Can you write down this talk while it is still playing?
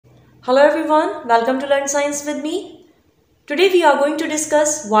Hello everyone, welcome to Learn Science with me. Today we are going to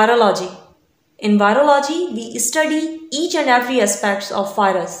discuss virology. In virology, we study each and every aspect of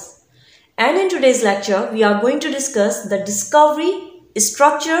virus. And in today's lecture, we are going to discuss the discovery,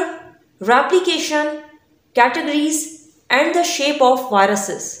 structure, replication, categories, and the shape of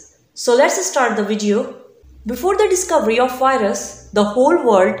viruses. So let's start the video. Before the discovery of virus, the whole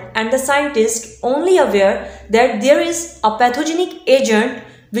world and the scientists only aware that there is a pathogenic agent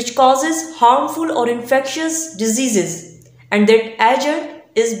which causes harmful or infectious diseases, and that agent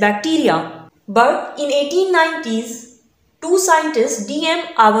is bacteria. But in 1890s, two scientists D.M.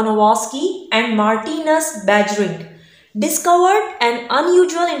 Ivanovasky and Martinus beijirinck discovered an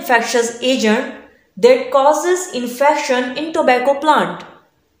unusual infectious agent that causes infection in tobacco plant,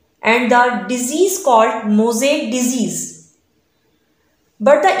 and the disease called Mosaic disease.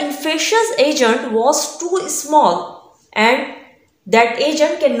 But the infectious agent was too small and that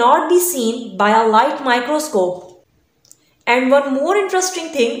agent cannot be seen by a light microscope. And one more interesting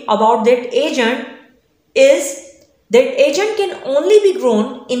thing about that agent is that agent can only be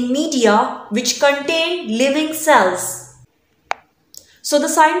grown in media which contain living cells. So the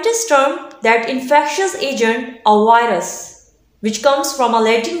scientists termed that infectious agent a virus, which comes from a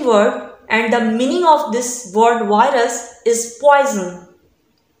Latin word, and the meaning of this word virus is poison.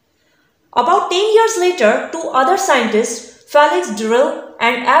 About 10 years later, two other scientists, Felix Drille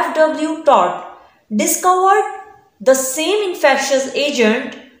and F.W. Todd, discovered the same infectious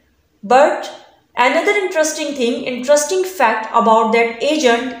agent, but another interesting fact about that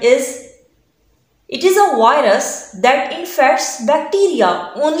agent is it is a virus that infects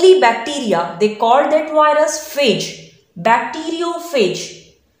bacteria, only bacteria. They call that virus phage,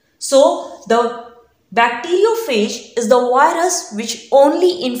 bacteriophage. So the bacteriophage is the virus which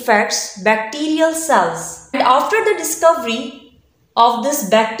only infects bacterial cells. And after the discovery of this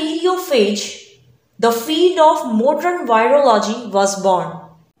bacteriophage, the field of modern virology was born.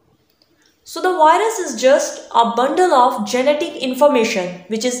 So the virus is just a bundle of genetic information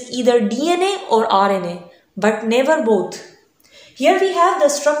which is either DNA or RNA, but never both. Here we have the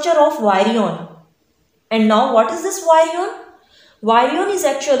structure of virion. And now what is this virion? Virion is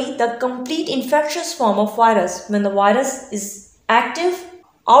actually the complete infectious form of virus when the virus is active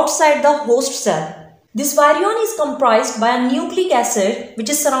outside the host cell. This virion is comprised by a nucleic acid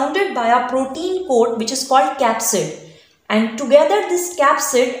which is surrounded by a protein coat which is called capsid, and together this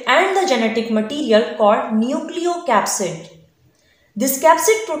capsid and the genetic material called nucleocapsid. This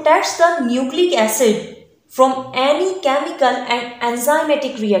capsid protects the nucleic acid from any chemical and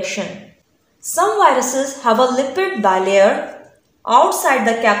enzymatic reaction. Some viruses have a lipid bilayer outside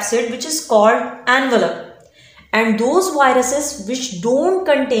the capsid which is called envelope. And those viruses which don't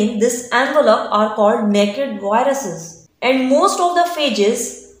contain this envelope are called naked viruses. And most of the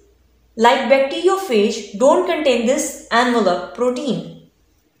phages, like bacteriophage, don't contain this envelope protein.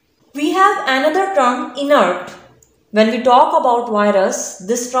 We have another term, inert. When we talk about virus,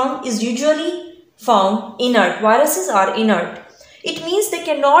 this term is usually found inert. Viruses are inert. It means they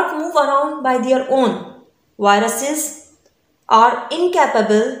cannot move around by their own. Viruses are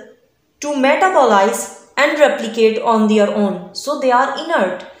incapable to metabolize and replicate on their own. So they are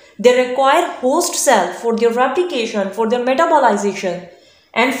inert. They require host cell for their replication, for their metabolization,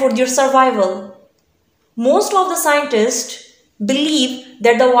 and for their survival. Most of the scientists believe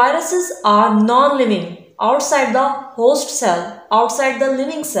that the viruses are non-living outside the host cell, outside the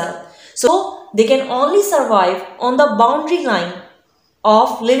living cell. So they can only survive on the boundary line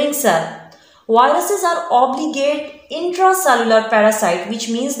of living cell. Viruses are obligate intracellular parasite, which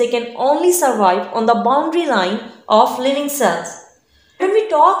means they can only survive on the boundary line of living cells. When we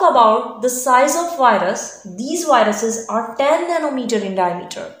talk about the size of virus, these viruses are 10 nanometer in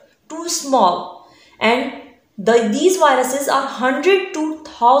diameter, too small, and these viruses are 100 to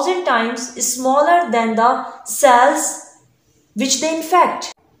 1000 times smaller than the cells which they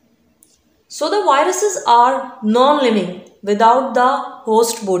infect. So the viruses are non-living without the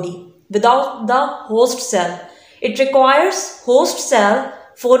host body, without the host cell. It requires host cell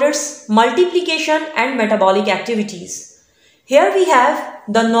for its multiplication and metabolic activities. Here we have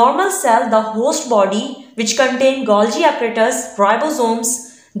the normal cell, the host body, which contain Golgi apparatus,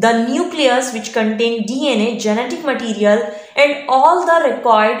 ribosomes, the nucleus which contain DNA, genetic material, and all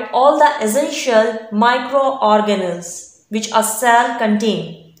the essential microorganelles which a cell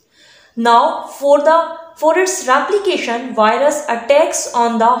contain. Now for its replication, virus attacks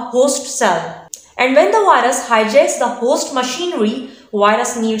on the host cell. And when the virus hijacks the host machinery,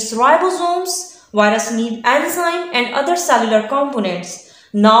 virus needs ribosomes, virus needs enzyme and other cellular components.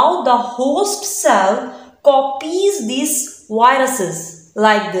 Now the host cell copies these viruses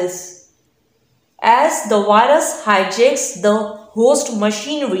like this. As the virus hijacks the host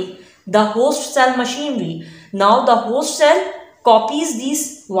machinery, the host cell machinery, now the host cell copies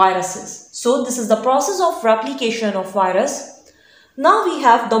these viruses. So this is the process of replication of virus. Now we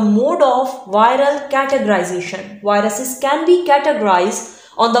have the mode of viral categorization. Viruses can be categorized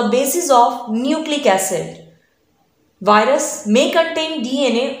on the basis of nucleic acid. Virus may contain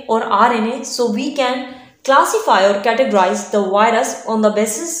DNA or RNA, so we can classify or categorize the virus on the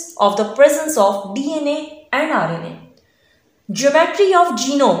basis of the presence of DNA and RNA. Geometry of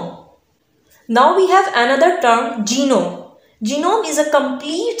genome. Now we have another term, genome. Genome is a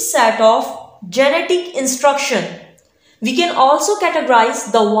complete set of genetic instruction. We can also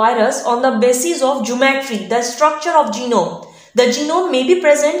categorize the virus on the basis of geometry, the structure of genome. The genome may be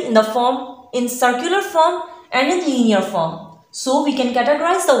present in circular form and in linear form. So we can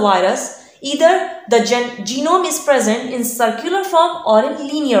categorize the virus either the genome is present in circular form or in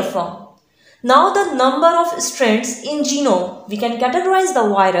linear form. Now the number of strands in genome, we can categorize the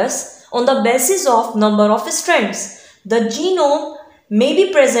virus on the basis of number of strands. The genome may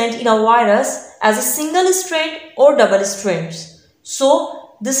be present in a virus as a single strand or double strands.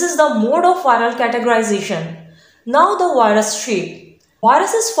 So this is the mode of viral categorization. Now the virus shape.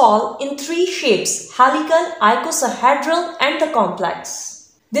 Viruses fall in three shapes: helical, icosahedral and the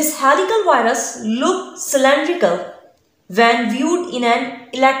complex. This helical virus looks cylindrical when viewed in an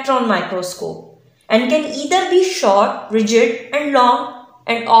electron microscope and can either be short, rigid and long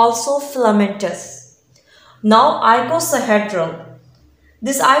and also filamentous. Now icosahedral.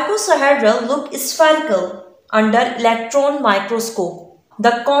 This icosahedral look spherical under electron microscope.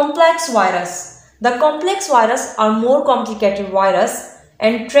 The complex virus. The complex virus are more complicated virus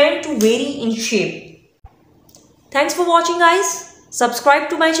and tend to vary in shape. Thanks for watching guys. Subscribe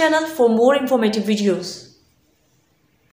to my channel for more informative videos.